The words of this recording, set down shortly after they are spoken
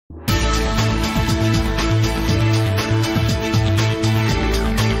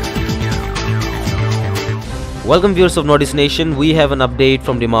Welcome viewers of Northeast Nation, we have an update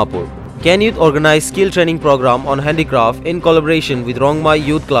from Dimapur. Can Youth organized skill training program on handicraft in collaboration with Rongmei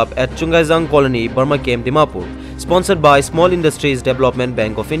Youth Club at Chungaizaeng Colony, Burma Camp, Dimapur, sponsored by Small Industries Development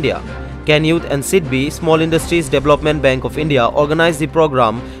Bank of India. Can Youth and Sidbi, Small Industries Development Bank of India, organized the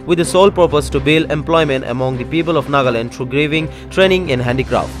program with the sole purpose to build employment among the people of Nagaland through giving training in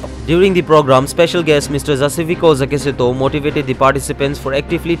handicraft. During the program, special guest Mr. Zasiviko Zakeseto motivated the participants for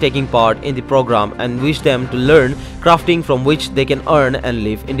actively taking part in the program and wished them to learn crafting from which they can earn and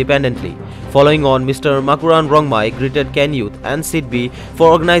live independently. Following on, Mr. Makuran Rongmei greeted Can Youth and Sidbi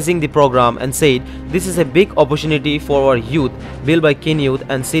for organizing the program and said, "This is a big opportunity for our youth built by Can Youth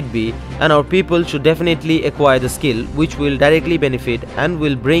and Sidbi, and our people should definitely acquire the skill which will directly benefit and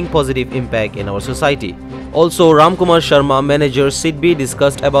will bring positive impact in our society." Also, Ramkumar Sharma, manager Sidbi,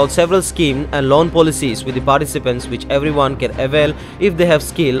 discussed about several schemes and loan policies with the participants which everyone can avail if they have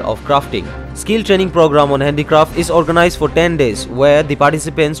skill of crafting. Skill training program on handicraft is organized for 10 days where the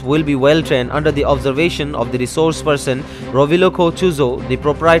participants will be well trained under the observation of the resource person Roviloko Chuzo, the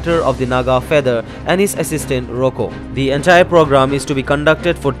proprietor of the Naga Feather, and his assistant Roko. The entire program is to be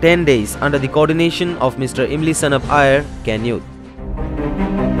conducted for 10 days under the coordination of Mr. Imli Sanap Iyer, Can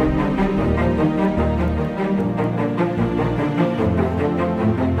Youth.